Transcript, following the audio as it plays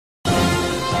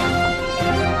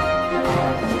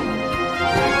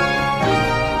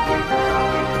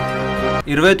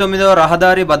29వ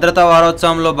రహదారి భద్రతా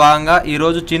వారోత్సవంలో భాగంగా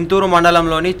ఈరోజు చింతూరు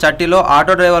మండలంలోని చట్టిలో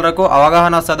ఆటో డ్రైవర్లకు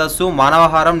అవగాహన సదస్సు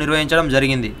మానవహారం నిర్వహించడం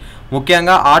జరిగింది.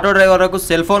 ముఖ్యంగా ఆటో డ్రైవర్లకు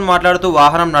సెల్ ఫోన్ మాట్లాడుతూ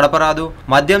వాహనం నడపరాదు,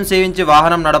 మద్యం సేవించి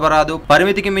వాహనం నడపరాదు,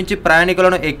 పరిమితికి మించి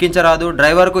ప్రయాణికులను ఎక్కించరాదు,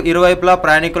 డ్రైవర్కు ఇరువైపులా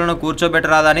ప్రయాణికులను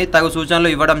కూర్చోబెట్టరాదని తగు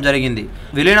సూచనలు ఇవ్వడం జరిగింది.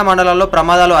 విలీన మండలాల్లో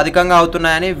ప్రమాదాలు అధికంగా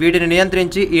అవుతున్నాయని, వీటిని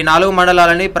నియంత్రించి ఈ 4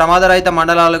 మండలాలని ప్రమాదరహిత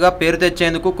మండలాలుగా పేరు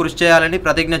తెచ్చేందుకు కృషి చేయాలని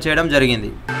ప్రతిజ్ఞ చేయడం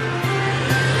జరిగింది.